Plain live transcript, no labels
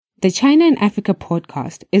The China and Africa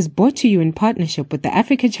podcast is brought to you in partnership with the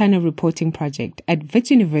Africa-China Reporting Project at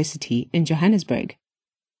Wits University in Johannesburg.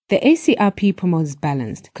 The ACRP promotes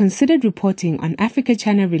balanced, considered reporting on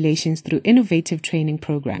Africa-China relations through innovative training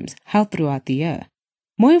programs held throughout the year.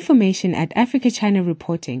 More information at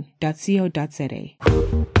africachinareporting.co.za.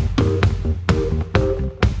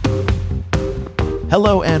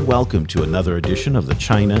 Hello and welcome to another edition of the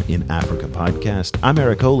China in Africa podcast. I'm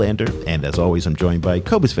Eric Olander, and as always, I'm joined by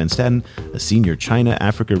Cobus Van Staden, a senior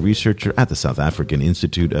China-Africa researcher at the South African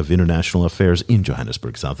Institute of International Affairs in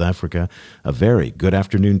Johannesburg, South Africa. A very good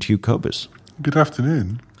afternoon to you, Cobus. Good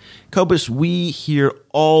afternoon. Cobus, we hear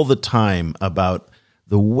all the time about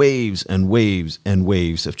the waves and waves and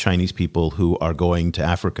waves of Chinese people who are going to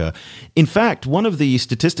Africa. In fact, one of the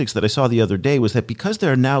statistics that I saw the other day was that because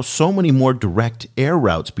there are now so many more direct air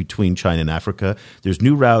routes between China and Africa, there's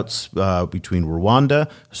new routes between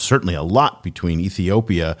Rwanda, certainly a lot between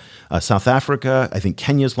Ethiopia, South Africa. I think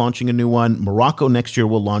Kenya's launching a new one. Morocco next year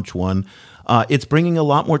will launch one. It's bringing a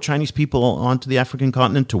lot more Chinese people onto the African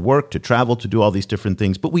continent to work, to travel, to do all these different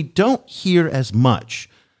things. But we don't hear as much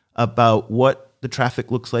about what the traffic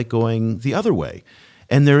looks like going the other way.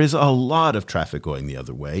 And there is a lot of traffic going the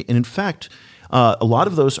other way. And in fact, a lot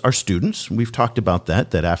of those are students. We've talked about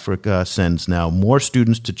that Africa sends now more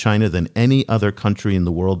students to China than any other country in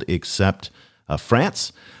the world except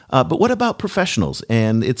France. But what about professionals?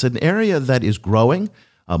 And it's an area that is growing.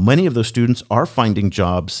 Many of those students are finding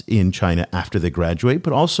jobs in China after they graduate,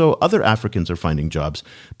 but also other Africans are finding jobs.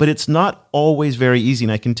 But it's not always very easy.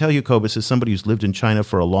 And I can tell you, Cobus, as somebody who's lived in China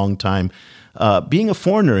for a long time, being a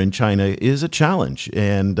foreigner in China is a challenge.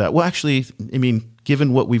 And,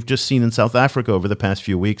 given what we've just seen in South Africa over the past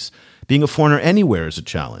few weeks, being a foreigner anywhere is a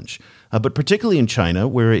challenge. But particularly in China,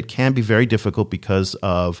 where it can be very difficult because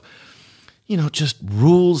of just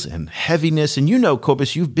rules and heaviness. And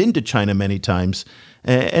Cobus, you've been to China many times,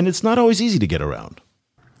 and it's not always easy to get around.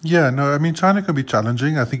 Yeah, no, China can be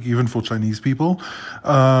challenging, I think, even for Chinese people.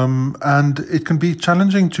 And it can be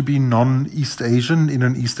challenging to be non-East Asian in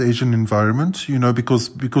an East Asian environment,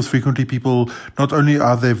 because frequently people, not only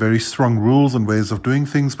are there very strong rules and ways of doing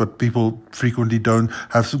things, but people frequently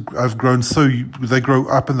have grown they grow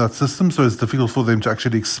up in that system, so it's difficult for them to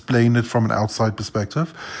actually explain it from an outside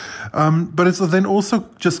perspective. But it's then also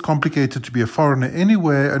just complicated to be a foreigner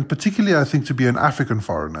anywhere, and particularly, I think, to be an African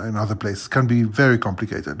foreigner in other places can be very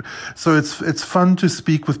complicated. So it's fun to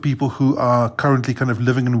speak with people who are currently kind of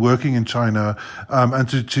living and working in China, and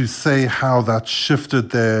to say how that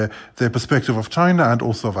shifted their perspective of China and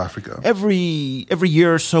also of Africa. Every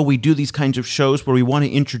year or so, we do these kinds of shows where we want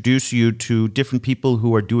to introduce you to different people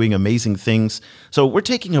who are doing amazing things. So we're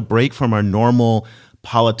taking a break from our normal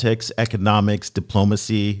politics, economics,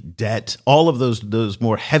 diplomacy, debt, all of those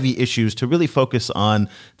more heavy issues to really focus on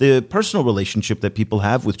the personal relationship that people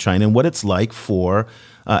have with China and what it's like for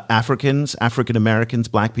Africans, African Americans,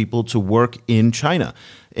 Black people to work in China.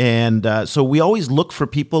 And so we always look for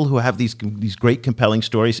people who have these great, compelling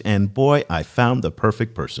stories. And boy, I found the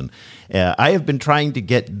perfect person. I have been trying to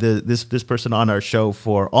get this person on our show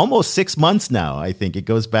for almost 6 months now. I think it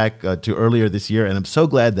goes back to earlier this year. And I'm so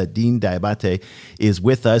glad that Dean Diabate is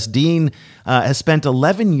with us. Dean has spent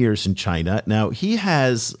 11 years in China. Now, he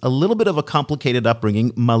has a little bit of a complicated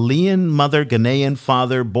upbringing. Malian mother, Ghanaian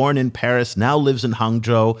father, born in Paris, now lives in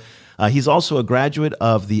Hangzhou. He's also a graduate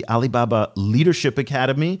of the Alibaba Leadership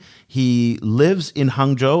Academy. He lives in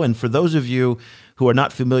Hangzhou, and for those of you who are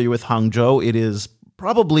not familiar with Hangzhou, it is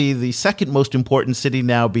probably the second most important city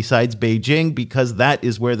now besides Beijing, because that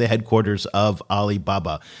is where the headquarters of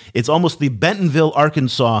Alibaba. It's almost the Bentonville,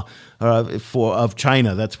 Arkansas of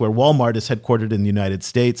China. That's where Walmart is headquartered in the United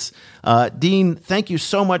States. Dean, thank you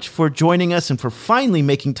so much for joining us and for finally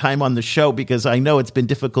making time on the show, because I know it's been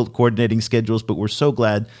difficult coordinating schedules, but we're so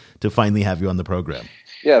glad to finally have you on the program.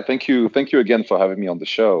 Yeah, thank you. Thank you again for having me on the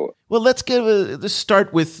show. Well, let's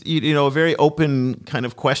start with a very open kind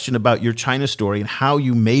of question about your China story and how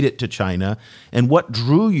you made it to China and what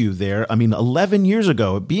drew you there. 11 years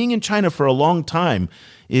ago, being in China for a long time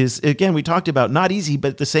is, again, we talked about not easy, but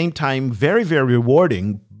at the same time, very, very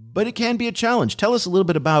rewarding, but it can be a challenge. Tell us a little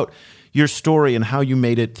bit about your story and how you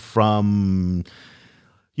made it from,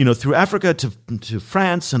 through Africa to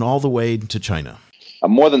France and all the way to China.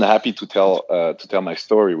 I'm more than happy to tell my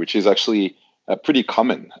story, which is actually pretty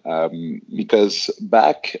common, because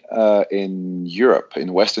back in Europe,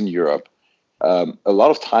 in Western Europe, a lot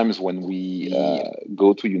of times when we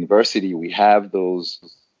go to university, we have those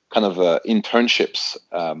kind of internships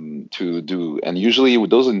to do, and usually with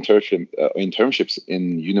those internships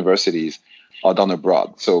in universities, are done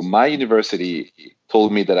abroad. So my university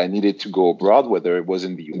told me that I needed to go abroad, whether it was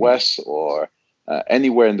in the US or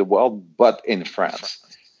anywhere in the world, but in France.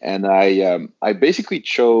 And I basically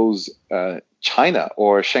chose China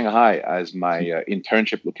or Shanghai as my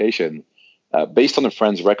internship location based on a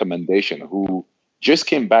friend's recommendation who just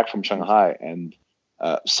came back from Shanghai and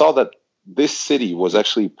saw that this city was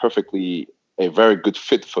actually perfectly a very good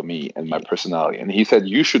fit for me and my personality. And he said,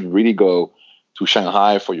 you should really go to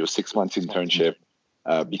Shanghai for your 6 months internship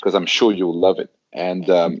because I'm sure you'll love it. And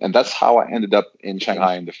that's how I ended up in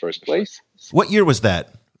Shanghai in the first place. What year was that?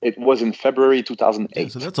 It was in February 2008. Yeah,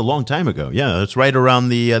 so that's a long time ago. Yeah, that's right around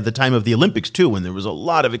the time of the Olympics too, when there was a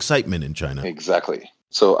lot of excitement in China. Exactly.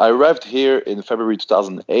 So I arrived here in February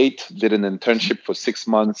 2008, did an internship for 6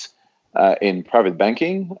 months in private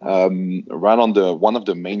banking, right on one of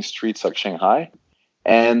the main streets of Shanghai.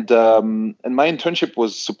 And my internship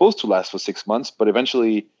was supposed to last for 6 months, but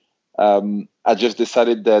eventually I just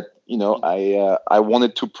decided that I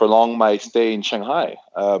wanted to prolong my stay in Shanghai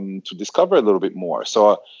to discover a little bit more.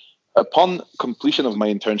 So upon completion of my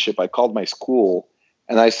internship, I called my school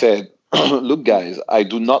and I said, "Look, guys, I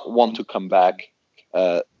do not want to come back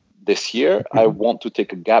this year. I want to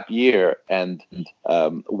take a gap year and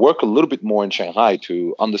work a little bit more in Shanghai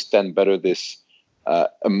to understand better this."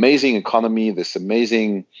 Amazing economy, this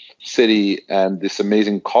amazing city, and this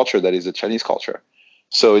amazing culture that is the Chinese culture.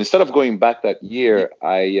 So instead of going back that year,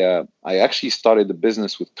 I actually started the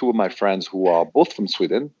business with two of my friends who are both from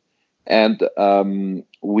Sweden, and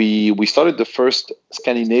we started the first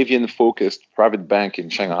Scandinavian-focused private bank in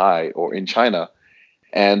Shanghai or in China,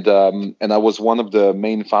 and I was one of the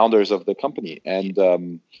main founders of the company. And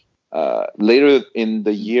later in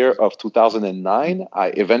the year of 2009, I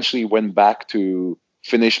eventually went back to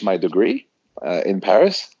finish my degree in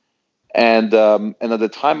Paris. And at the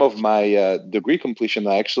time of my degree completion,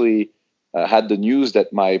 I actually had the news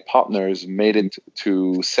that my partners made it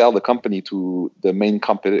to sell the company to the main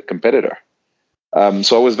competitor.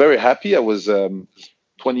 So I was very happy. I was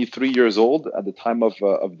 23 years old at the time of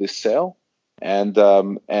this sale. And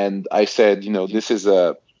I said, this is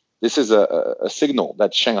a signal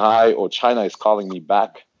that Shanghai or China is calling me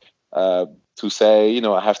back to say,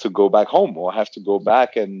 I have to go back home, or I have to go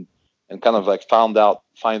back and kind of like find out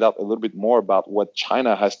a little bit more about what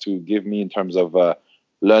China has to give me in terms of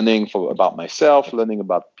learning about myself, learning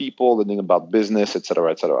about people, learning about business, et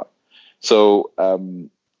cetera, et cetera. So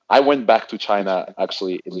I went back to China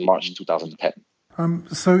actually in March 2010.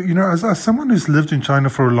 So, as someone who's lived in China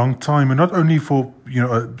for a long time, and not only for,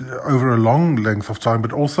 over a long length of time,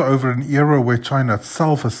 but also over an era where China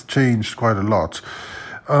itself has changed quite a lot.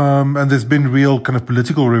 And there's been real kind of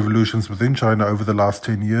political revolutions within China over the last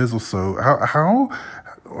 10 years or so.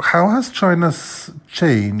 How has China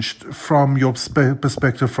changed from your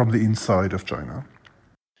perspective from the inside of China?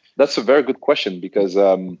 That's a very good question, because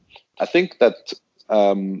I think that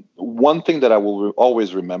one thing that I will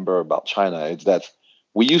always remember about China is that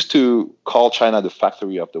we used to call China the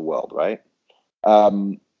factory of the world, right?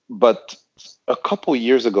 But a couple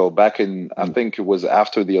years ago, back in, I think it was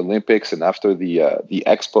after the Olympics and after the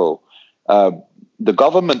Expo, the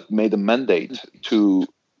government made a mandate to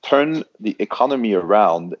turn the economy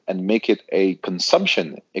around and make it a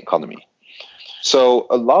consumption economy. So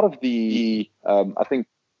a lot of the, I think,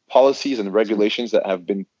 policies and regulations that have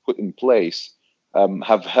been put in place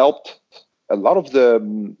have helped a lot of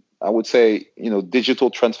the, I would say, digital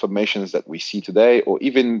transformations that we see today, or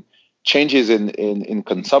even changes in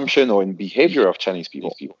consumption or in behavior of Chinese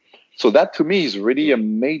people. So that to me is really a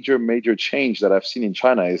major change that I've seen in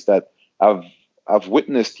China, is that I've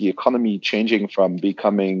witnessed the economy changing from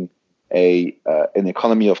becoming an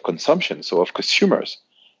economy of consumption, so of consumers.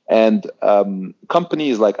 And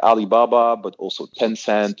companies like Alibaba, but also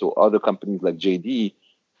Tencent or other companies like JD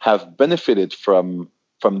have benefited from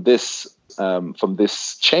this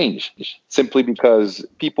change, simply because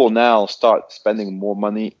people now start spending more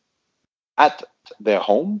money at their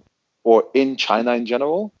home or in China in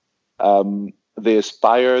general. They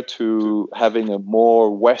aspire to having a more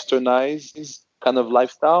westernized kind of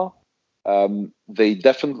lifestyle. They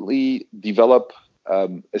definitely develop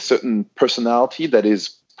a certain personality that is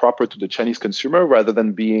proper to the Chinese consumer, rather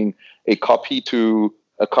than being a copy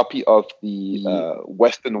of the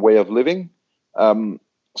Western way of living.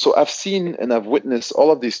 So I've seen and I've witnessed all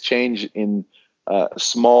of this change in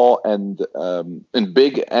small and in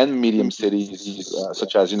big and medium cities,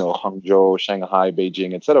 such as Hangzhou, Shanghai,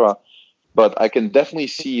 Beijing, etc. But I can definitely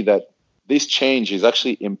see that this change is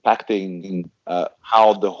actually impacting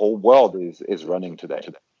how the whole world is running today.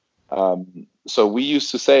 So we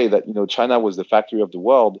used to say that China was the factory of the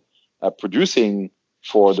world, producing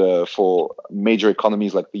for major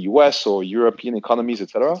economies like the US or European economies,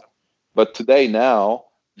 etc. But today now,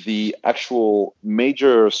 the actual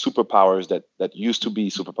major superpowers that used to be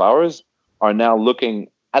superpowers are now looking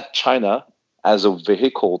at China as a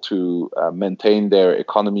vehicle to maintain their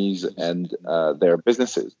economies and their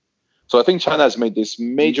businesses. So I think China has made this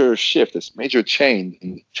major shift, this major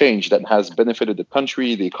change that has benefited the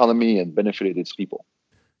country, the economy, and benefited its people.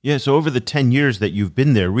 Yeah, so over the 10 years that you've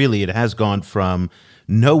been there, really, it has gone from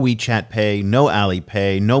no WeChat Pay, no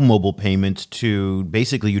Alipay, no mobile payments to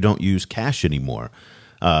basically you don't use cash anymore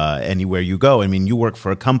anywhere you go. I mean, you work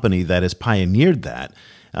for a company that has pioneered that.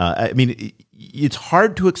 I mean, it's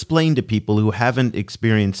hard to explain to people who haven't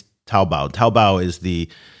experienced Taobao. Taobao is the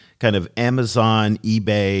kind of Amazon,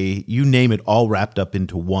 eBay, you name it, all wrapped up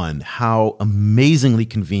into one, how amazingly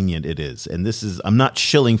convenient it is. And this is, I'm not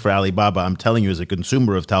shilling for Alibaba. I'm telling you as a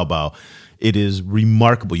consumer of Taobao, it is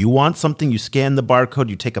remarkable. You want something, you scan the barcode,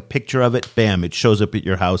 you take a picture of it, bam, it shows up at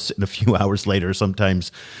your house in a few hours later,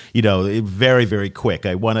 sometimes, very, very quick.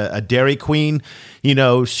 I want a Dairy Queen,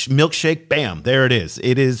 milkshake, bam, there it is.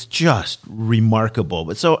 It is just remarkable.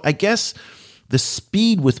 But so I guess the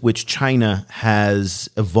speed with which China has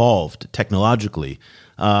evolved technologically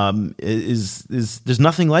is there's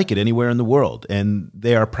nothing like it anywhere in the world. And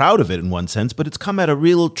they are proud of it in one sense, but it's come at a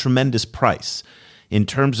real tremendous price. In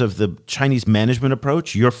terms of the Chinese management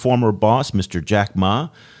approach, your former boss, Mr. Jack Ma,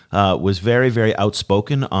 was very, very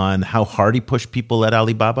outspoken on how hard he pushed people at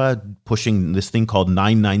Alibaba, pushing this thing called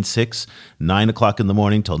 996, 9 o'clock in the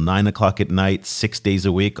morning till 9 o'clock at night, 6 days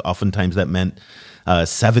a week. Oftentimes that meant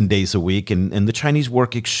 7 days a week. And the Chinese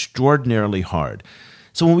work extraordinarily hard.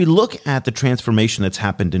 So when we look at the transformation that's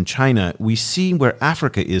happened in China, we see where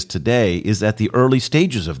Africa is today is at the early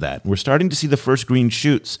stages of that. We're starting to see the first green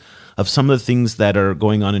shoots of some of the things that are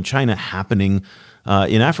going on in China happening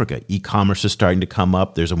in Africa. E-commerce is starting to come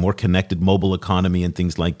up. There's a more connected mobile economy and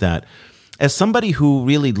things like that. As somebody who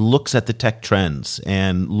really looks at the tech trends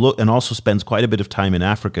and also spends quite a bit of time in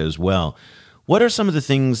Africa as well, what are some of the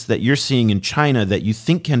things that you're seeing in China that you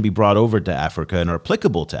think can be brought over to Africa and are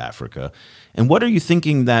applicable to Africa? And what are you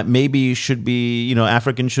thinking that maybe should be,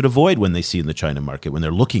 Africans should avoid when they see in the China market, when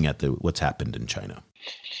they're looking at what's happened in China?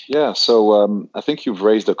 Yeah, so I think you've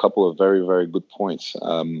raised a couple of very, very good points,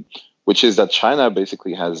 which is that China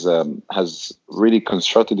basically has really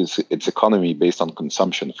constructed its economy based on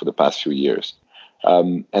consumption for the past few years.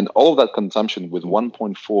 And all of that consumption with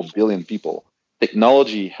 1.4 billion people,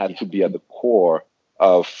 technology had to be at the core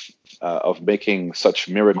of making such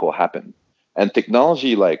miracle happen. And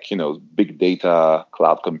technology like, big data,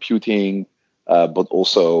 cloud computing, but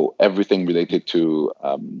also everything related to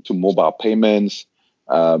mobile payments,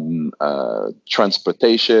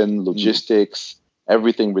 transportation, logistics,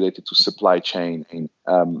 everything related to supply chain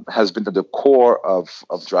has been at the core of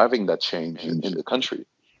driving that change in the country.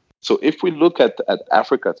 So if we look at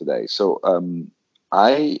Africa today,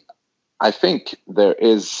 I think there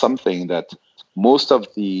is something that most of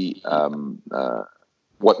the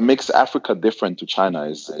what makes Africa different to China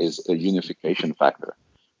is a unification factor.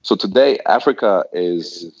 So today, Africa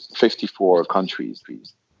is 54 countries,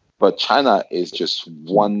 but China is just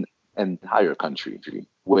one entire country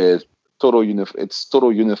with it's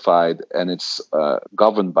total unified, and it's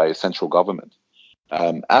governed by a central government.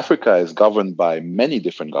 Africa is governed by many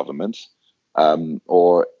different governments,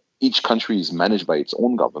 or each country is managed by its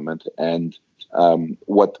own government. And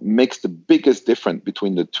what makes the biggest difference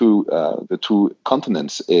between the two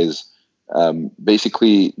continents is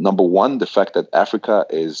basically, number one, the fact that Africa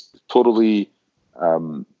is totally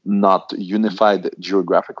not unified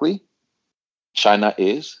geographically. China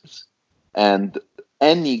is. And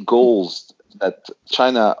any goals that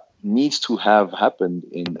China needs to have happen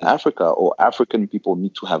in Africa, or African people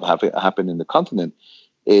need to have happen in the continent,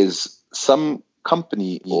 is some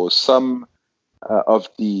company or some of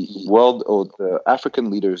the world or the African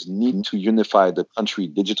leaders need to unify the country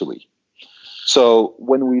digitally. So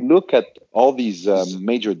when we look at all these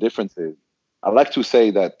major differences, I like to say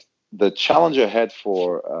that the challenge ahead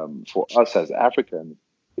for us as Africans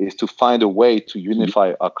is to find a way to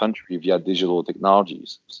unify our country via digital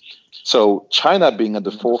technologies. So China being at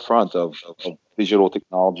the forefront of digital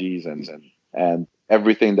technologies and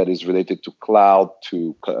everything that is related to cloud,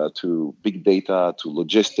 to big data, to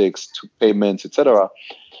logistics, to payments, etc.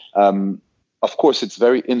 Of course, it's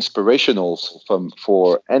very inspirational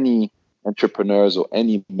for any entrepreneurs or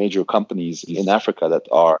any major companies in Africa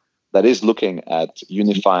that is looking at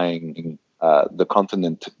unifying the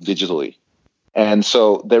continent digitally. And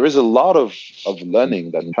so there is a lot of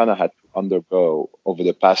learning that China had to undergo over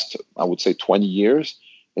the past, I would say, 20 years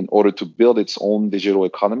in order to build its own digital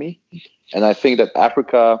economy. And I think that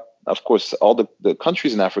Africa, of course, all the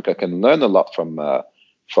countries in Africa can learn a lot from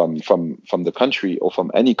the country or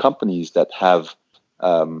from any companies that have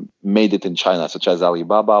made it in China, such as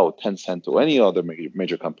Alibaba or Tencent or any other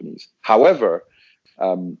major companies. However,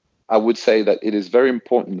 I would say that it is very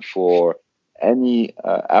important for any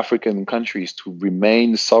African countries to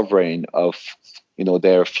remain sovereign of,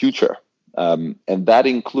 their future, and that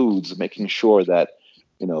includes making sure that,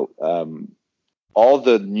 all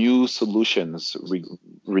the new solutions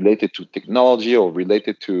related to technology or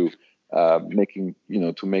related to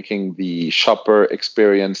making the shopper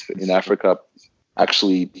experience in Africa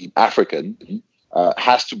actually be African,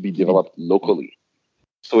 has to be developed locally.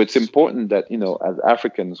 So it's important that, as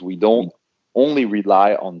Africans, we don't only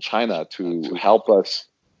rely on China to help us,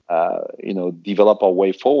 develop our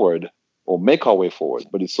way forward or make our way forward,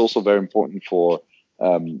 but it's also very important for,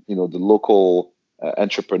 the local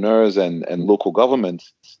entrepreneurs and local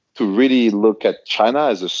governments to really look at China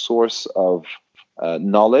as a source of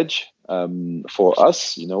knowledge for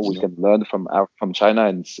us. We can learn from China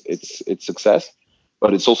and its success.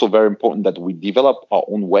 But it's also very important that we develop our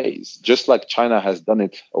own ways, just like China has done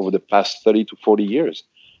it over the past 30 to 40 years.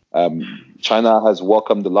 China has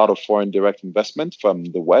welcomed a lot of foreign direct investment from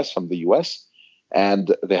the West, from the US,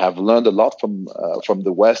 and they have learned a lot from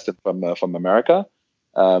the West and from America.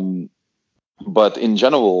 But in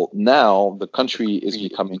general, now the country is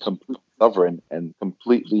becoming completely sovereign and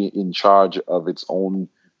completely in charge of its own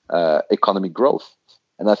economic growth.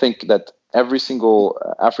 And I think that every single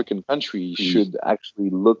African country should actually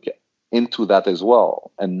look into that as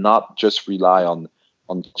well, and not just rely on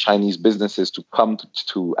Chinese businesses to come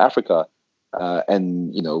to Africa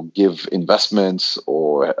and give investments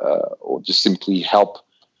or just simply help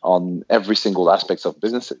on every single aspects of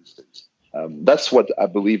businesses. That's what I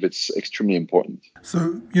believe it's extremely important.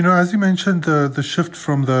 So, as you mentioned, the shift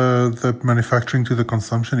from the manufacturing to the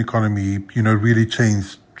consumption economy, really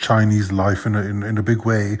changed Chinese life in a big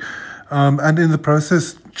way. And in the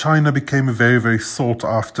process, China became a very, very sought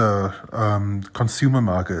after consumer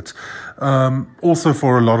market. Also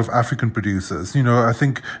for a lot of African producers. I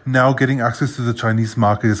think now getting access to the Chinese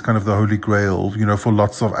market is kind of the holy grail, for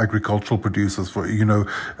lots of agricultural producers, for,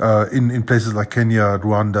 in places like Kenya,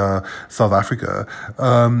 Rwanda, South Africa.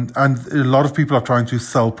 And a lot of people are trying to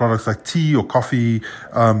sell products like tea or coffee,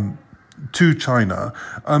 to China.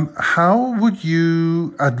 How would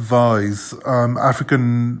you advise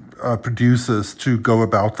African producers to go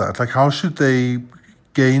about that? Like, how should they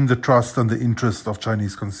gain the trust and the interest of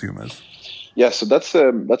Chinese consumers? Yeah, so that's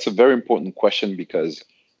a very important question, because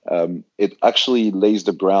it actually lays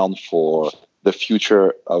the ground for the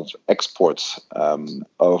future of exports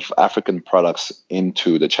of African products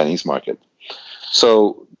into the Chinese market.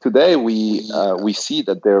 So today we see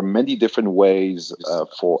that there are many different ways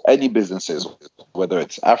for any businesses, whether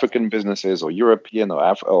it's African businesses or European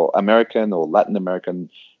or American or Latin American,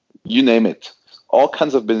 you name it. All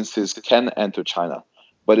kinds of businesses can enter China,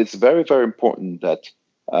 but it's very, very important that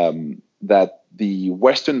that the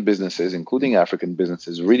Western businesses, including African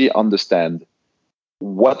businesses, really understand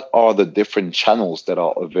what are the different channels that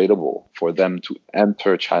are available for them to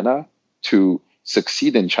enter China, to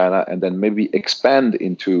succeed in China, and then maybe expand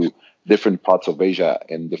into different parts of Asia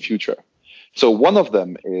in the future. So one of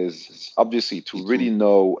them is obviously to really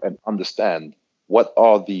know and understand what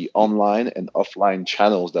are the online and offline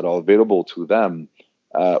channels that are available to them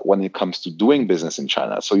when it comes to doing business in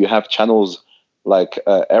China. So you have channels like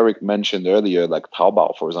Eric mentioned earlier, like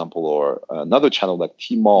Taobao, for example, or another channel like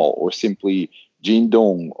Tmall, or simply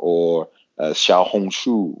Jingdong, or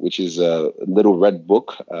Xiaohongshu, which is a little red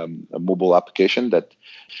book, a mobile application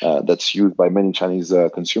that's used by many Chinese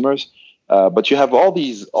consumers. But you have all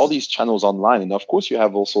these channels online, and of course you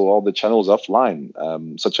have also all the channels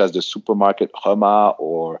offline, such as the supermarket Hema,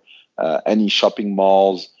 or any shopping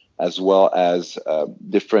malls, as well as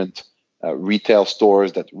different retail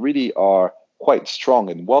stores that really are quite strong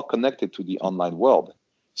and well connected to the online world.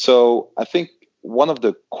 So I think one of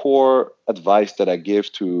the core advice that I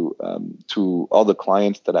give to all the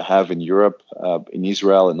clients that I have in Europe, in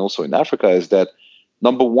Israel, and also in Africa is that,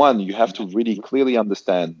 number one, you have to really clearly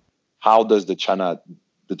understand how does the China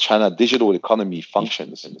digital economy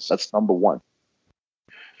functions. That's number one.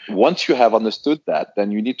 Once you have understood that,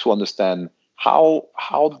 then you need to understand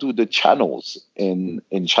how do the channels in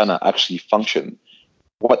China actually function.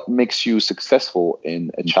 What makes you successful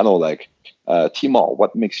in a channel like Tmall?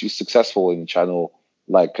 What makes you successful in a channel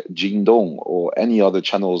like Jingdong, or any other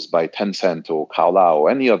channels by Tencent or Kaola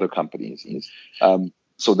or any other companies?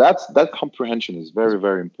 So that comprehension is very,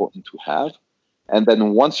 very important to have. And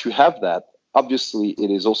then once you have that, obviously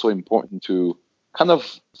it is also important to kind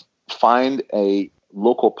of find a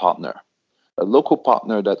local partner,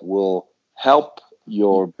 that will help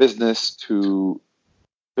your business to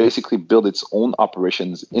basically build its own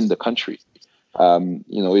operations in the country.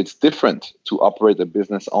 It's different to operate a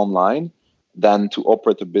business online than to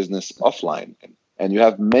operate a business offline. And you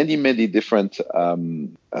have many, many different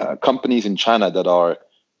companies in China that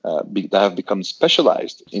have become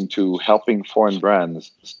specialized into helping foreign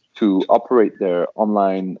brands to operate their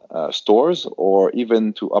online stores, or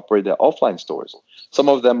even to operate their offline stores. Some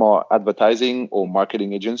of them are advertising or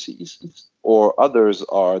marketing agencies, or others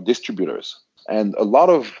are distributors. And a lot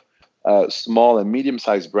of small and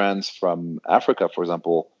medium-sized brands from Africa, for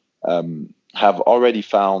example, have already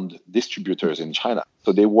found distributors in China.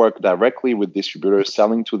 So they work directly with distributors,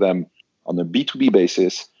 selling to them on a B2B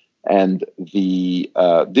basis, and the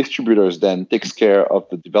distributors then takes care of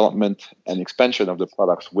the development and expansion of the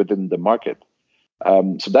products within the market.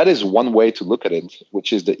 So that is one way to look at it,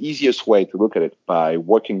 which is the easiest way to look at it, by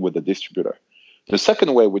working with the distributor. The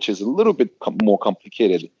second way, which is a little bit more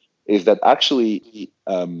complicated, is that actually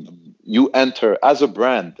you enter as a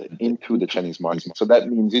brand into the Chinese market. So that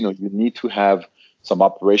means you need to have some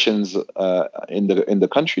operations in the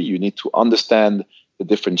country. You need to understand the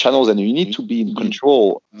different channels, and you need to be in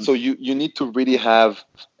control. So you need to really have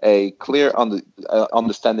a clear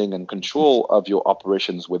understanding and control of your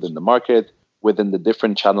operations within the market, within the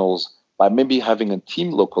different channels, by maybe having a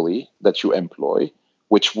team locally that you employ,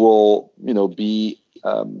 which will be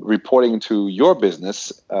reporting to your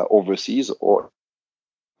business overseas or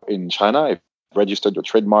in China, if you've registered your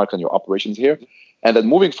trademark and your operations here. And then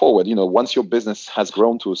moving forward, once your business has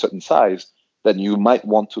grown to a certain size, then you might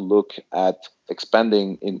want to look at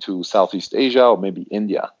expanding into Southeast Asia or maybe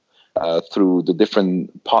India through the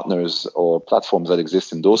different partners or platforms that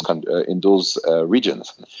exist in those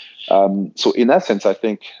regions. So in essence, I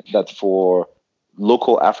think that for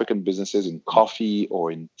local African businesses in coffee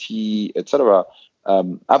or in tea, etc.,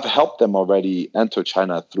 I've helped them already enter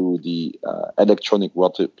China through the electronic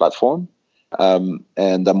royalty platform. And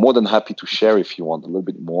I'm more than happy to share, if you want, a little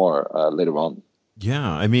bit more later on.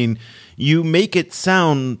 Yeah, I mean, you make it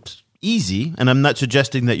sound easy, and I'm not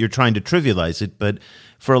suggesting that you're trying to trivialize it, but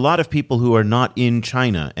for a lot of people who are not in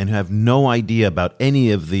China and have no idea about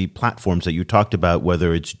any of the platforms that you talked about,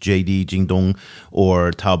 whether it's JD, Jingdong,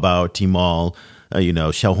 or Taobao, Tmall,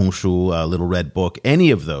 Xiaohongshu, Little Red Book,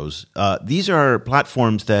 any of those, these are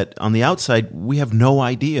platforms that on the outside we have no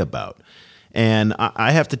idea about. And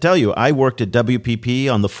I have to tell you, I worked at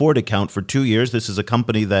WPP on the Ford account for 2 years. This is a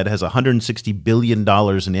company that has $160 billion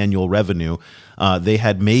in annual revenue. They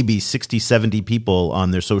had maybe 60, 70 people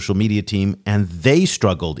on their social media team, and they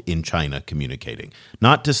struggled in China communicating.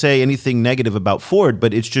 Not to say anything negative about Ford,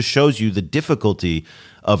 but it just shows you the difficulty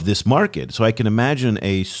of this market. So I can imagine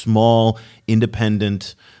a small,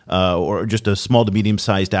 independent, or just a small to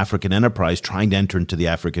medium-sized African enterprise trying to enter into the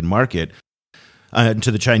African market.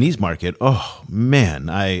 To the Chinese market, oh man,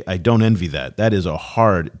 I don't envy that. That is a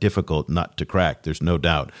hard, difficult nut to crack. There's no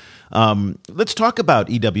doubt. Let's talk about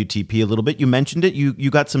EWTP a little bit. You mentioned it.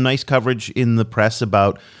 You got some nice coverage in the press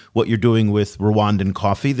about what you're doing with Rwandan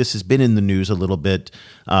coffee. This has been in the news a little bit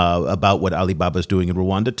about what Alibaba is doing in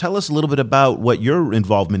Rwanda. Tell us a little bit about what your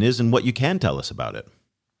involvement is and what you can tell us about it.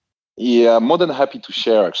 Yeah, I'm more than happy to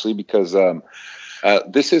share, actually, because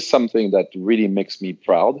this is something that really makes me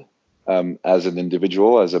proud. As an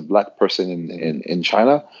individual, as a Black person in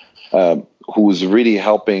China, who's really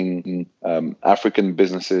helping African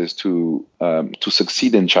businesses to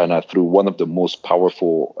succeed in China through one of the most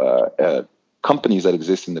powerful companies that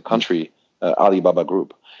exist in the country, Alibaba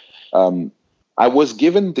Group. I was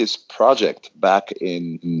given this project back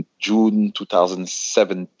in June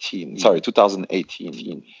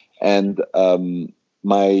 2018. And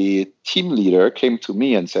my team leader came to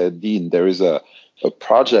me and said, Dean, there is a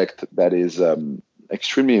project that is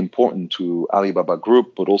extremely important to Alibaba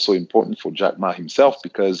Group, but also important for Jack Ma himself,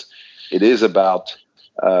 because it is about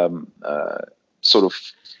sort of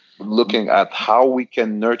looking at how we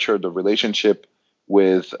can nurture the relationship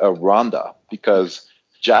with Rwanda, because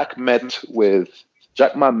Jack Ma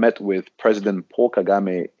met with President Paul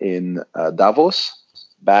Kagame in Davos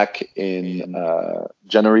back in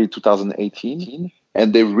January 2018,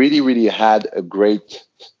 and they really, really had a great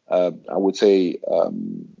I would say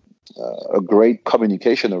a great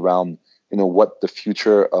communication around, what the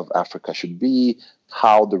future of Africa should be,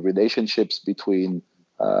 how the relationships between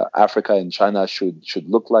Africa and China should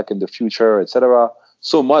look like in the future, etc.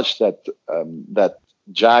 So much that that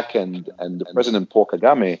Jack and the President Paul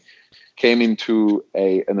Kagame came into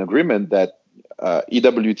an agreement that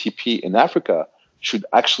EWTP in Africa should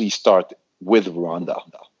actually start with Rwanda.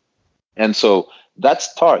 And so that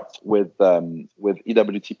start with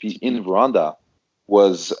EWTP in Rwanda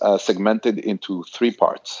was segmented into three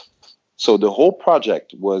parts. So the whole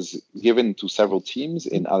project was given to several teams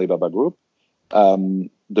in Alibaba Group.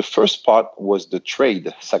 The first part was the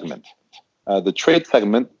trade segment. The trade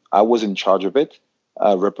segment, I was in charge of it,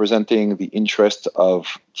 representing the interest of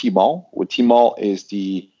Tmall. Tmall is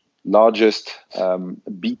the largest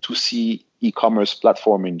B2C e-commerce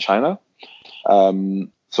platform in China.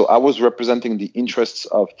 So I was representing the interests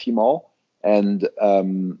of Tmall and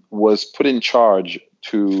was put in charge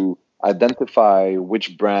to identify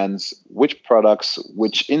which brands, which products,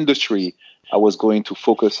 which industry I was going to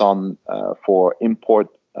focus on for import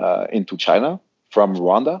into China from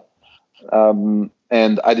Rwanda.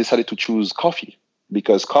 And I decided to choose coffee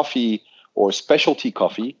because coffee or specialty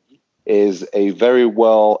coffee is a very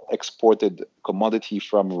well exported commodity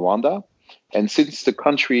from Rwanda. And since the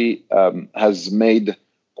country has made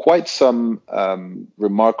quite some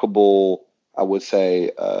remarkable, I would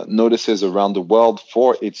say, notices around the world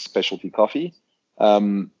for its specialty coffee,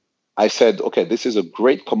 I said, okay, this is a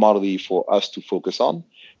great commodity for us to focus on,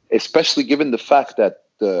 especially given the fact that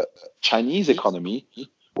the Chinese economy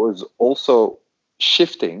was also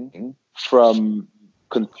shifting from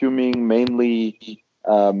consuming mainly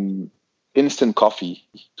instant coffee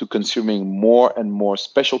to consuming more and more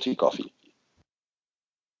specialty coffee.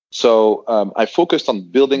 So I focused on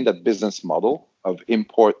building that business model of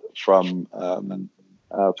import from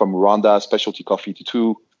Rwanda specialty coffee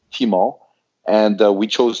to Tmall. And we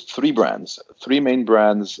chose three main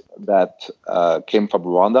brands that came from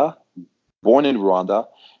Rwanda, born in Rwanda,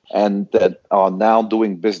 and that are now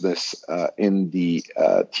doing business in the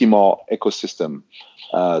Tmall ecosystem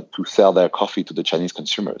to sell their coffee to the Chinese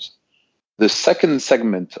consumers. The second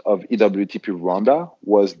segment of EWTP Rwanda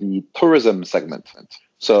was the tourism segment.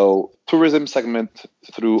 So tourism segment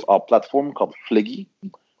through our platform called Fliggy.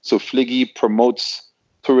 So Fliggy promotes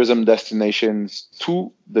tourism destinations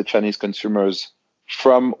to the Chinese consumers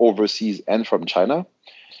from overseas and from China.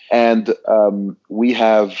 And we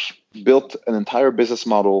have built an entire business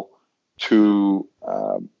model to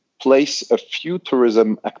place a few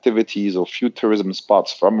tourism activities or few tourism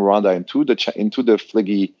spots from Rwanda into the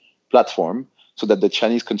Fliggy platform so that the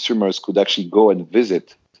Chinese consumers could actually go and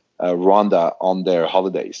visit Rwanda on their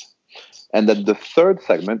holidays. And then the third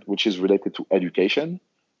segment, which is related to education,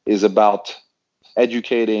 is about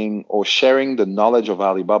educating or sharing the knowledge of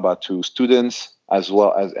Alibaba to students as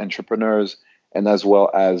well as entrepreneurs and as well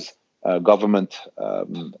as government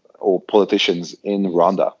or politicians in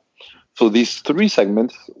Rwanda. So these three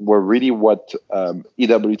segments were really what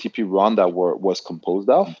EWTP Rwanda was composed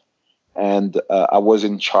of. And I was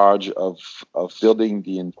in charge of building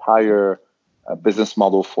the entire business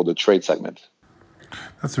model for the trade segment.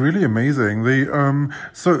 That's really amazing.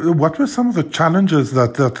 So, what were some of the challenges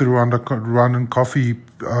that the Rwandan coffee,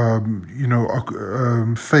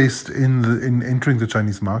 faced in entering the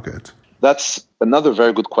Chinese market? That's another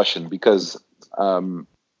very good question because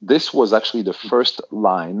this was actually the first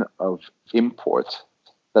line of import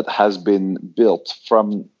that has been built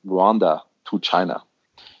from Rwanda to China,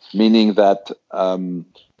 meaning that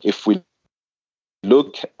if we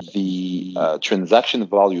look at the transaction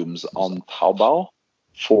volumes on Taobao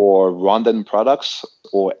for Rwandan products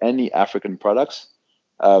or any African products,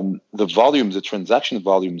 the transaction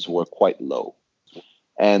volumes were quite low.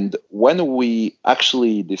 And when we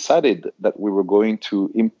actually decided that we were going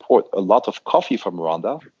to import a lot of coffee from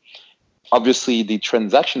Rwanda, obviously the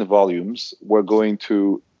transaction volumes were going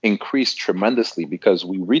to increase tremendously because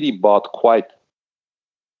we really bought quite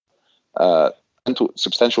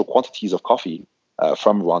substantial quantities of coffee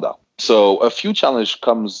from Rwanda. So a few challenges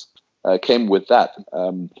came with that.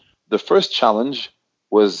 The first challenge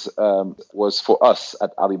was for us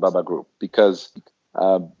at Alibaba Group because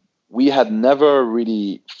we had never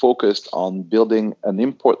really focused on building an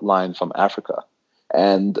import line from Africa,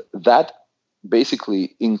 and that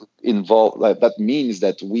basically that means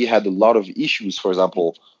that we had a lot of issues. For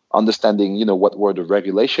example, understanding what were the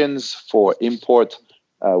regulations for import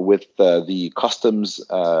with the customs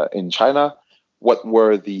in China. What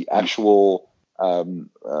were the actual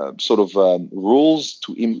rules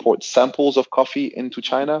to import samples of coffee into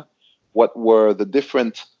China? What were the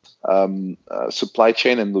different supply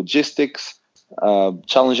chain and logistics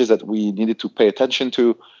challenges that we needed to pay attention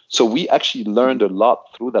to? So we actually learned a lot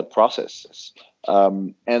through that process.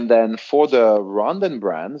 And then for the Rwandan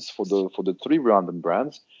brands, for the three Rwandan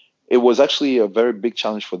brands, it was actually a very big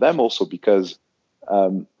challenge for them also because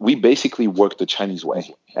we basically work the Chinese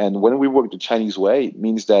way. And when we work the Chinese way, it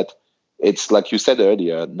means that it's like you said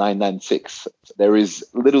earlier, 996. There is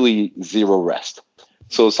literally zero rest.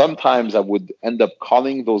 So sometimes I would end up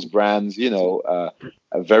calling those brands,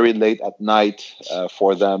 very late at night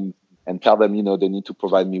for them and tell them, they need to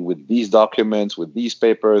provide me with these documents, with these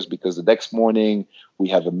papers, because the next morning we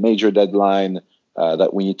have a major deadline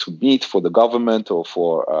that we need to meet for the government or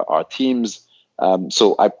for our teams.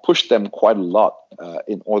 So I pushed them quite a lot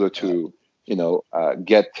in order to,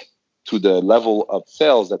 get to the level of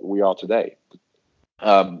sales that we are today.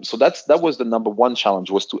 So that was the number one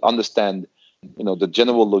challenge, was to understand, the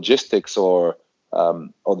general logistics or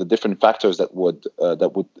the different factors that would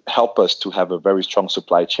help us to have a very strong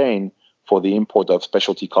supply chain for the import of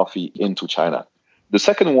specialty coffee into China. The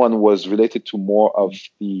second one was related to more of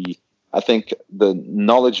the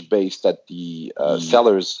knowledge base that the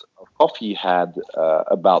sellers of coffee had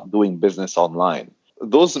about doing business online.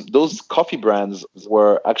 Those coffee brands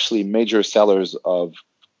were actually major sellers of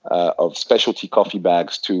specialty coffee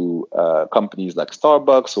bags to companies like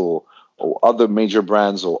Starbucks or other major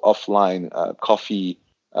brands or offline coffee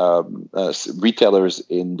retailers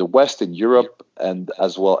in the West, in Europe, and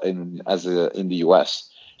as well in the US.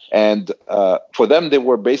 And for them, they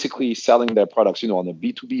were basically selling their products, on a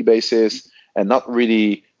B2B basis, and not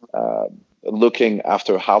really looking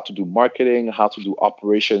after how to do marketing, how to do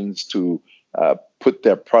operations to put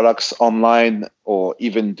their products online or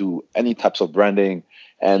even do any types of branding.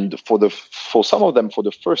 And for some of them, for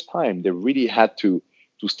the first time, they really had to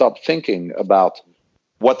start thinking about,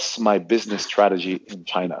 what's my business strategy in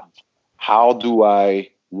China? How do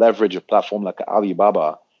I leverage a platform like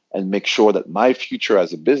Alibaba and make sure that my future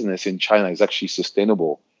as a business in China is actually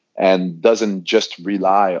sustainable and doesn't just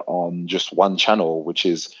rely on just one channel, which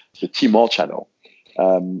is the Tmall channel?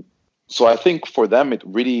 So I think for them, it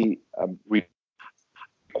really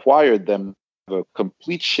required them a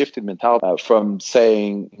complete shift in mentality from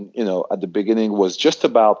saying, at the beginning was just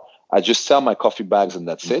about, I just sell my coffee bags and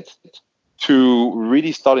that's it, to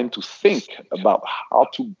really starting to think about how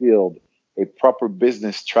to build a proper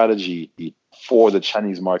business strategy for the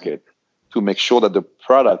Chinese market to make sure that the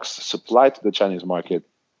products supplied to the Chinese market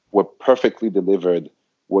were perfectly delivered,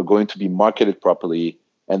 were going to be marketed properly,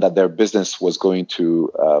 and that their business was going to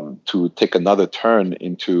take another turn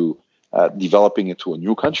into developing into a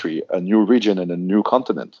new country, a new region, and a new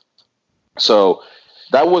continent. So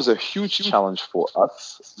that was a huge challenge for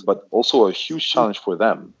us, but also a huge challenge for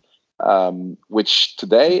them, which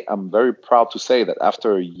today I'm very proud to say that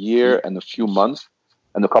after a year and a few months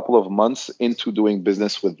and a couple of months into doing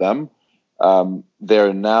business with them,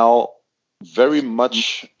 they're now very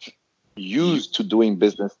much used to doing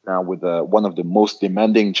business now with one of the most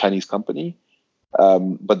demanding Chinese company,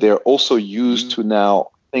 but they're also used to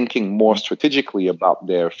now thinking more strategically about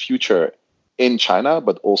their future in China,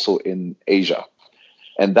 but also in Asia.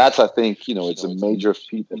 And that's, I think, it's a major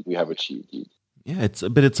feat that we have achieved. Yeah,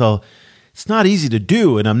 it's not easy to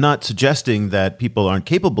do, and I'm not suggesting that people aren't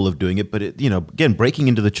capable of doing it, but again, breaking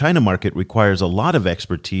into the China market requires a lot of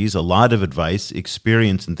expertise, a lot of advice,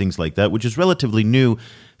 experience, and things like that, which is relatively new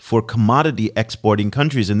for commodity exporting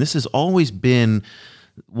countries. And this has always been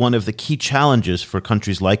one of the key challenges for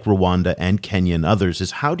countries like Rwanda and Kenya and others,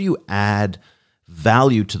 is how do you add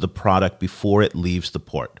value to the product before it leaves the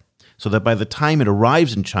port, so that by the time it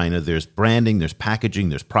arrives in China, there's branding, there's packaging,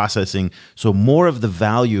 there's processing. So more of the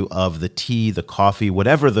value of the tea, the coffee,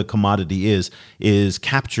 whatever the commodity is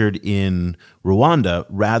captured in Rwanda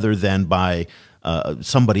rather than by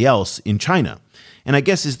somebody else in China. And I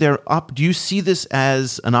guess, do you see this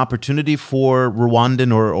as an opportunity for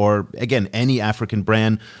Rwandan or again, any African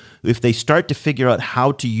brand, if they start to figure out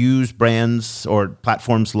how to use brands or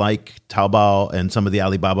platforms like Taobao and some of the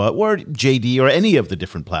Alibaba or JD or any of the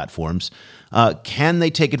different platforms, can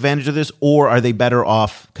they take advantage of this, or are they better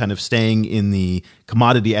off kind of staying in the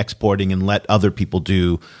commodity exporting and let other people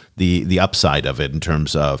do the upside of it in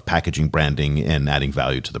terms of packaging, branding, and adding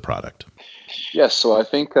value to the product? Yes, so I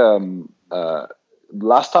think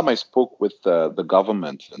last time I spoke with the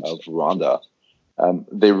government of Rwanda,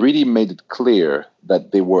 they really made it clear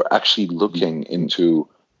that they were actually looking into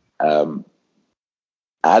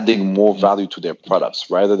adding more value to their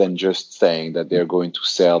products rather than just saying that they're going to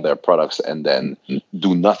sell their products and then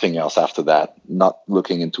do nothing else after that, not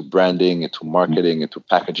looking into branding, into marketing, into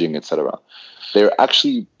packaging, etc. They're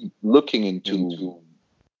actually looking into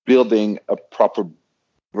building a proper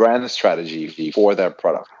brand strategy for their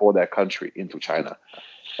product, for their country into China.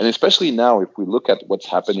 And especially now, if we look at what's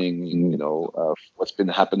happening, what's been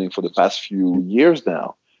happening for the past few years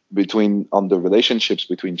now on the relationships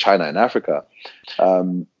between China and Africa,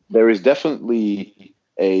 there is definitely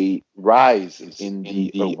a rise in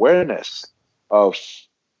the awareness of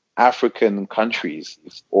African countries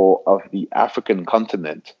or of the African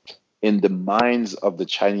continent in the minds of the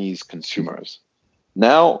Chinese consumers.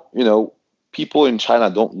 Now, people in China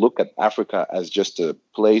don't look at Africa as just a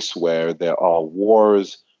place where there are wars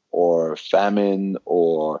or famine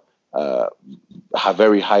or a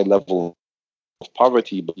very high level of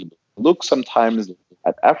poverty, but look sometimes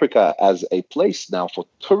at Africa as a place now for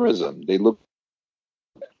tourism. They look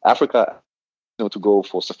at Africa, to go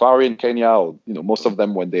for safari in Kenya, or most of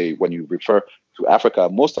them when you refer to Africa,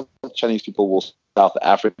 most of the Chinese people will South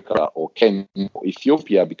Africa or Kenya or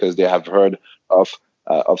Ethiopia because they have heard of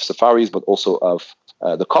safaris, but also of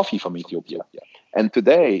the coffee from Ethiopia. And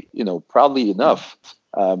today, proudly enough,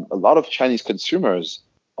 a lot of Chinese consumers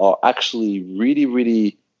are actually really,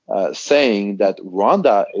 really saying that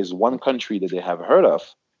Rwanda is one country that they have heard of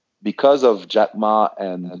because of Jack Ma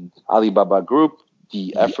and Alibaba Group,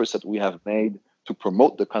 the efforts that we have made to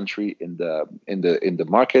promote the country in the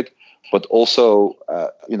market, but also a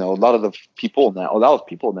lot of people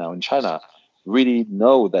now in China really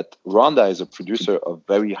know that Rwanda is a producer of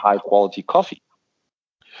very high quality coffee.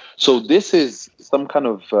 So this is some kind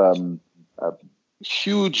of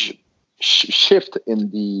huge shift in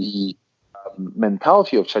the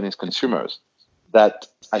mentality of Chinese consumers that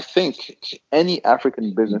I think any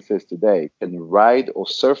African businesses today can ride or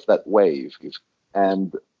surf that wave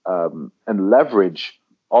and leverage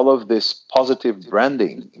all of this positive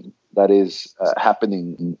branding that is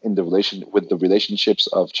happening in the relationships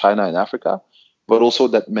of China and Africa, but also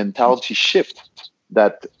that mentality shift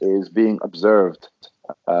that is being observed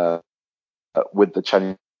with the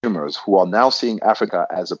Chinese consumers who are now seeing Africa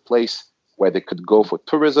as a place where they could go for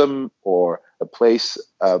tourism or a place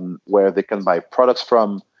where they can buy products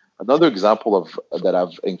from. Another example that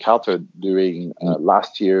I've encountered during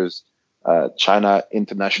last year's China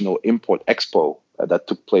International Import Expo that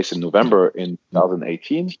took place in November in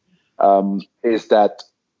 2018 is that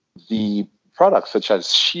the products such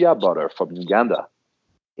as shea butter from Uganda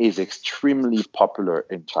is extremely popular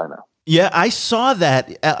in China. Yeah, I saw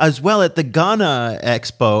that as well at the Ghana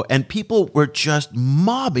Expo, and people were just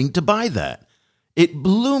mobbing to buy that. It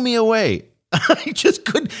blew me away. I just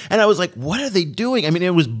couldn't. And I was like, what are they doing? I mean,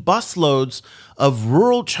 it was busloads of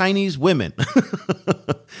rural Chinese women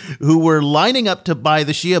who were lining up to buy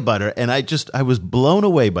the shea butter. And I was blown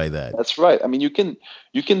away by that. That's right. I mean, you can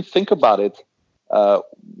think about it,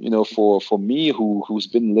 for me who's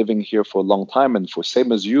been living here for a long time, and for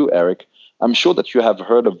same as you, Eric, I'm sure that you have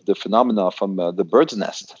heard of the phenomena from the bird's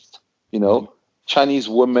nest, Chinese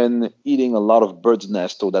women eating a lot of bird's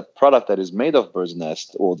nest, or that product that is made of bird's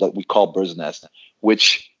nest, or that we call bird's nest,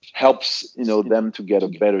 which helps, them to get a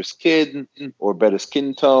better skin or better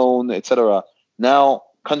skin tone, etc. Now,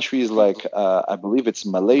 countries like, I believe it's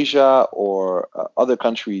Malaysia or other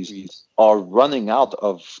countries are running out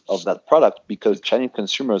of that product because Chinese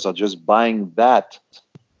consumers are just buying that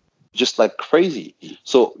just like crazy.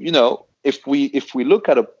 So, if we look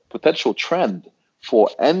at a potential trend for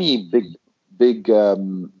any big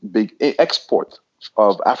export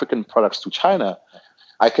of African products to China,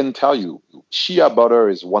 I can tell you, shea butter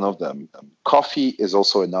is one of them. Coffee is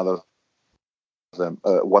also another of them.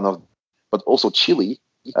 But also chili,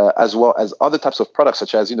 as well as other types of products,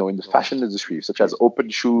 such as in the fashion industry, such as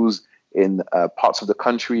open shoes in parts of the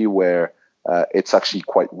country where it's actually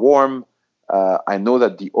quite warm. I know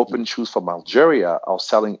that the open shoes from Algeria are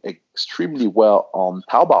selling extremely well on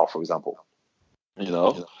Taobao, for example.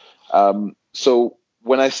 So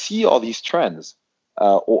when I see all these trends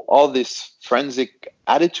or all this forensic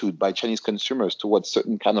attitude by Chinese consumers towards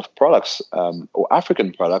certain kind of products or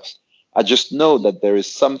African products, I just know that there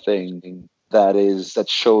is something that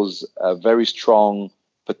shows a very strong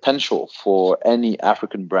potential for any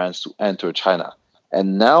African brands to enter China.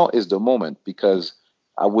 And now is the moment, because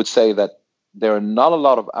I would say that there are not a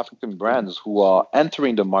lot of African brands who are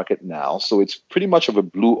entering the market now. So it's pretty much of a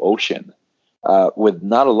blue ocean with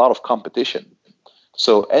not a lot of competition.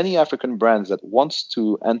 So any African brands that wants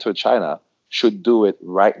to enter China should do it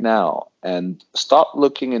right now and start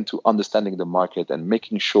looking into understanding the market and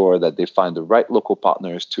making sure that they find the right local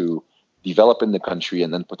partners to develop in the country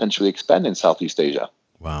and then potentially expand in Southeast Asia.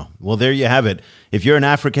 Wow. Well, there you have it. If you're an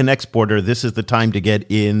African exporter, this is the time to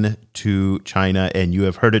get into China, and you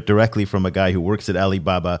have heard it directly from a guy who works at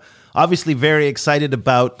Alibaba. Obviously very excited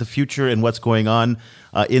about the future and what's going on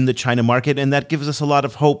in the China market, and that gives us a lot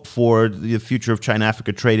of hope for the future of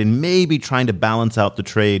China-Africa trade and maybe trying to balance out the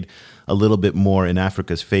trade a little bit more in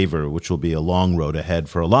Africa's favor, which will be a long road ahead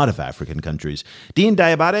for a lot of African countries. Dean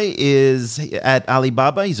Diabate is at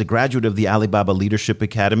Alibaba. He's a graduate of the Alibaba Leadership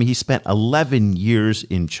Academy. He spent 11 years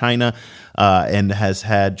in China and has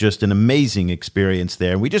had just an amazing experience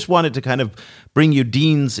there. And we just wanted to kind of bring you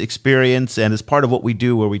Dean's experience, and as part of what we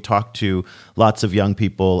do, where we talk to lots of young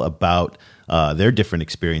people about their different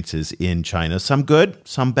experiences in China. Some good,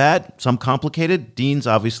 some bad, some complicated. Dean's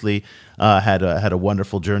obviously had a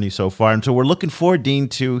wonderful journey so far. And so we're looking forward, Dean,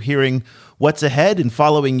 to hearing what's ahead and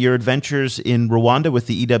following your adventures in Rwanda with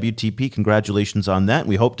the EWTP. Congratulations on that.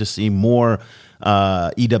 We hope to see more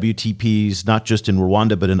EWTPs, not just in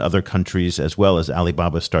Rwanda, but in other countries as well, as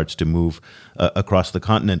Alibaba starts to move across the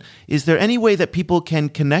continent. Is there any way that people can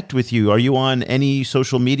connect with you? Are you on any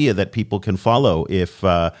social media that people can follow if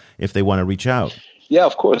they want to reach out? Yeah,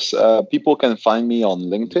 of course. People can find me on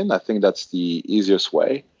LinkedIn. I think that's the easiest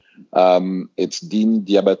way. It's Dean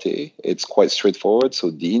Diabate. It's quite straightforward. So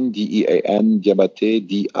Dean, Dean, Diabate,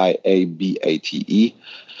 Diabate.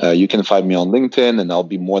 You can find me on LinkedIn, and I'll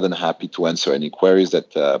be more than happy to answer any queries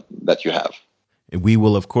that you have. We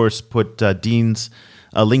will, of course, put Dean's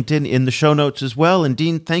LinkedIn in the show notes as well. And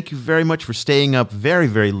Dean, thank you very much for staying up very,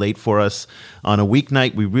 very late for us on a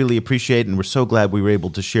weeknight. We really appreciate it, and we're so glad we were able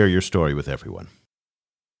to share your story with everyone.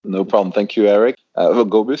 No problem. Thank you, Eric.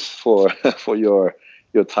 Gobus, for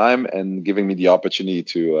your time and giving me the opportunity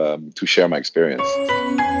to share my experience.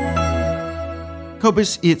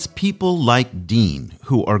 Cobus, it's people like Dean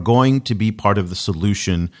who are going to be part of the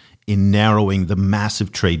solution in narrowing the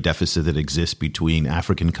massive trade deficit that exists between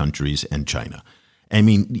African countries and China. I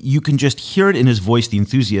mean, you can just hear it in his voice, the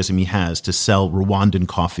enthusiasm he has to sell Rwandan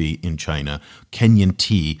coffee in China, Kenyan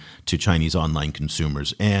tea to Chinese online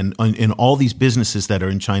consumers, and in all these businesses that are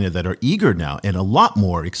in China that are eager now and a lot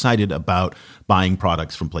more excited about buying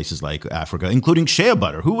products from places like Africa, including shea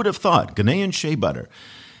butter. Who would have thought? Ghanaian shea butter.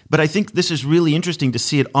 But I think this is really interesting to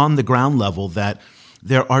see it on the ground level, that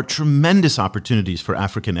there are tremendous opportunities for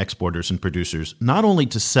African exporters and producers, not only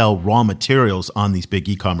to sell raw materials on these big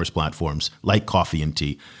e-commerce platforms like coffee and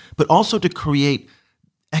tea, but also to create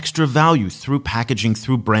extra value through packaging,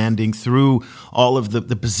 through branding, through all of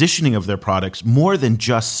the positioning of their products, more than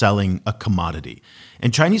just selling a commodity.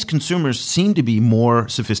 And Chinese consumers seem to be more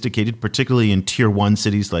sophisticated, particularly in tier one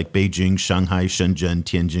cities like Beijing, Shanghai, Shenzhen,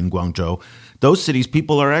 Tianjin, Guangzhou. Those cities,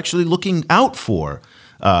 people are actually looking out for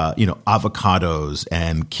avocados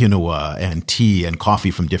and quinoa and tea and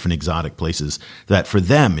coffee from different exotic places. That for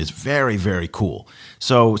them is very, very cool.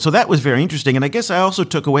 So that was very interesting. And I guess I also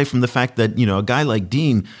took away from the fact that, a guy like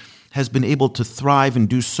Dean has been able to thrive and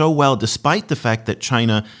do so well, despite the fact that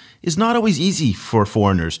China is not always easy for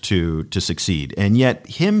foreigners to succeed. And yet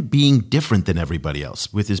him being different than everybody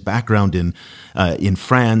else, with his background in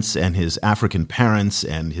France and his African parents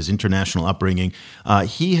and his international upbringing,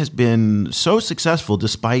 he has been so successful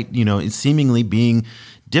despite, seemingly being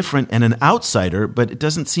different and an outsider, but it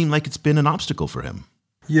doesn't seem like it's been an obstacle for him.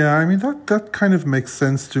 Yeah, I mean, that kind of makes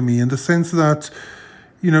sense to me in the sense that,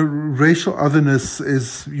 racial otherness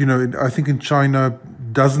is, I think in China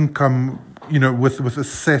doesn't come with a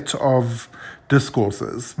set of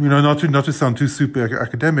discourses, not to sound too super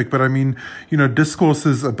academic, but I mean,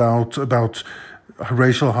 discourses about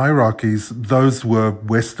racial hierarchies, those were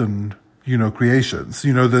Western, creations.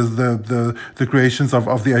 There's the creations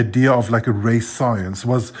of the idea of like a race science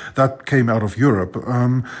that came out of Europe,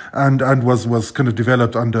 and was kind of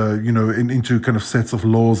developed under, into kind of sets of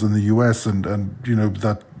laws in the US and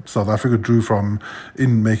that South Africa drew from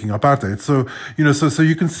in making apartheid. So, so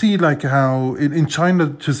you can see like how in China,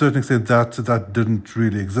 to a certain extent, that didn't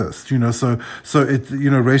really exist, so it,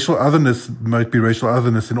 racial otherness might be racial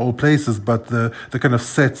otherness in all places, but the kind of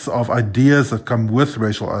sets of ideas that come with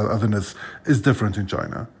racial otherness is different in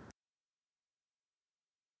China.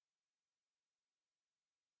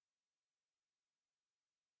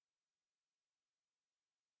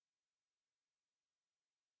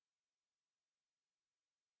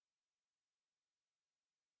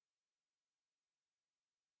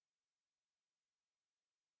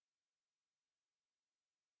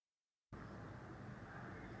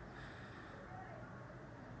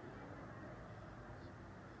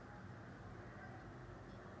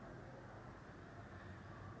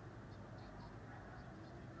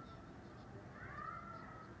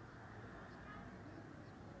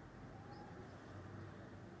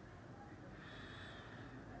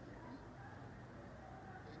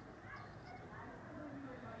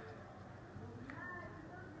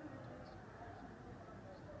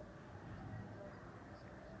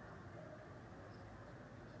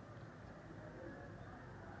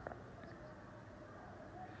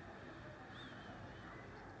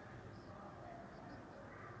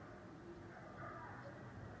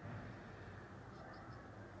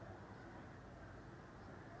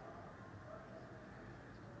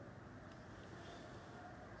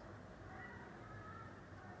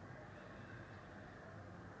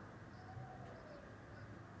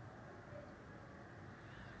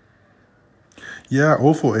 Yeah,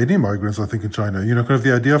 or for any migrants, I think, in China. Kind of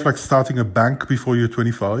the idea of like starting a bank before you're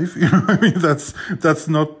 25. I mean, that's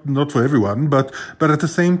not for everyone. But at the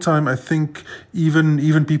same time, I think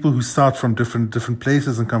even people who start from different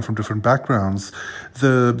places and come from different backgrounds,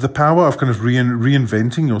 the power of kind of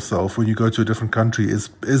reinventing yourself when you go to a different country is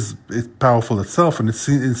powerful itself. And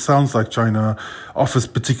it sounds like China offers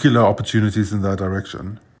particular opportunities in that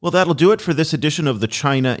direction. Well, that'll do it for this edition of the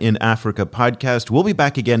China in Africa podcast. We'll be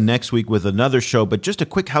back again next week with another show, but just a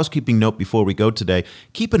quick housekeeping note before we go today.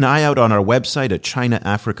 Keep an eye out on our website at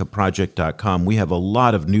ChinaAfricaProject.com. We have a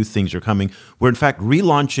lot of new things are coming. We're, in fact,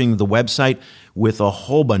 relaunching the website with a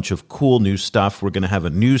whole bunch of cool new stuff. We're going to have a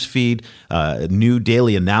news feed, new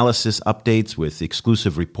daily analysis updates with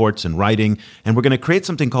exclusive reports and writing, and we're going to create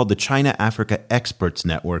something called the China Africa Experts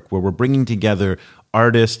Network, where we're bringing together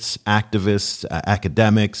artists, activists,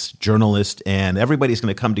 academics, journalists, and everybody's going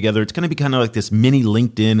to come together. It's going to be kind of like this mini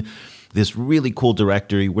LinkedIn, this really cool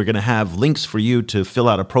directory. We're going to have links for you to fill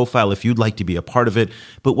out a profile if you'd like to be a part of it.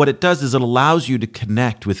 But what it does is it allows you to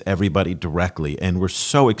connect with everybody directly, and we're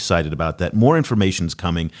so excited about that. More information's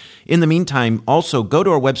coming. In the meantime, also go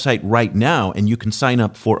to our website right now, and you can sign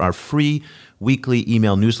up for our free weekly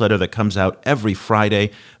email newsletter that comes out every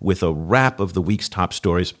Friday with a wrap of the week's top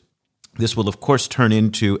stories. This will, of course, turn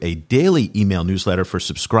into a daily email newsletter for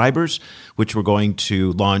subscribers, which we're going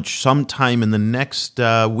to launch sometime in the next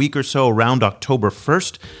week or so, around October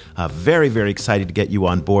 1st. Very, very excited to get you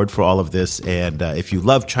on board for all of this. And if you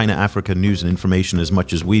love China Africa news and information as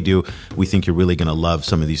much as we do, we think you're really going to love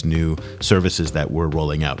some of these new services that we're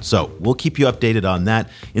rolling out. So we'll keep you updated on that.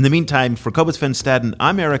 In the meantime, for Kobus van Staden,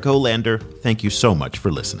 I'm Eric Olander. Thank you so much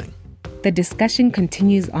for listening. The discussion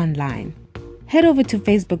continues online. Head over to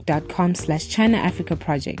facebook.com/China Africa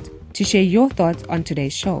Project to share your thoughts on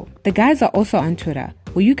today's show. The guys are also on Twitter,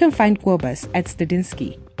 where you can find Kobus at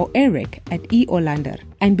Stadinsky or Eric at E. Olander.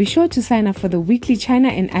 And be sure to sign up for the weekly China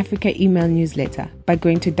in Africa email newsletter by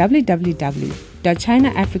going to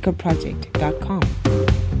www.ChinaAfricaProject.com.